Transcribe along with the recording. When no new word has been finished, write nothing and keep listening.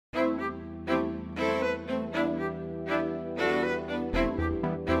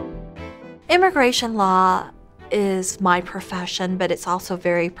Immigration law is my profession, but it's also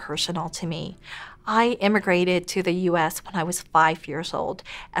very personal to me. I immigrated to the U.S. when I was 5 years old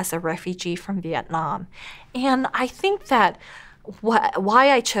as a refugee from Vietnam. And I think that why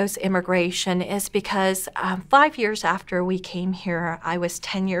I chose immigration is because 5 years after we came here, I was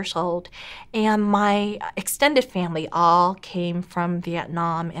 10 years old, and my extended family all came from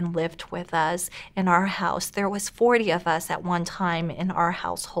Vietnam and lived with us in our house. There was 40 of us at one time in our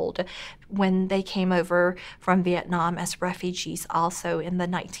household when they came over from Vietnam as refugees also in the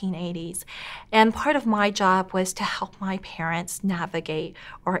 1980s. And part of my job was to help my parents navigate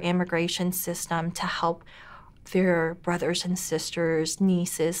our immigration system, to help their brothers and sisters,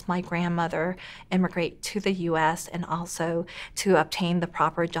 nieces, my grandmother immigrate to the U.S. and also to obtain the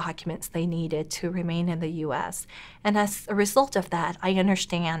proper documents they needed to remain in the U.S. And as a result of that, I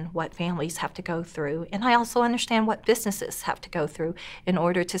understand what families have to go through, and I also understand what businesses have to go through in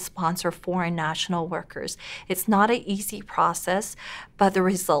order to sponsor foreign national workers. It's not an easy process, but the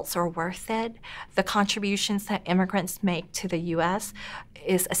results are worth it. The contributions that immigrants make to the U.S.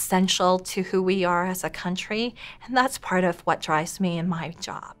 is essential to who we are as a country, and that's part of what drives me in my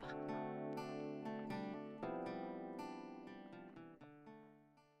job.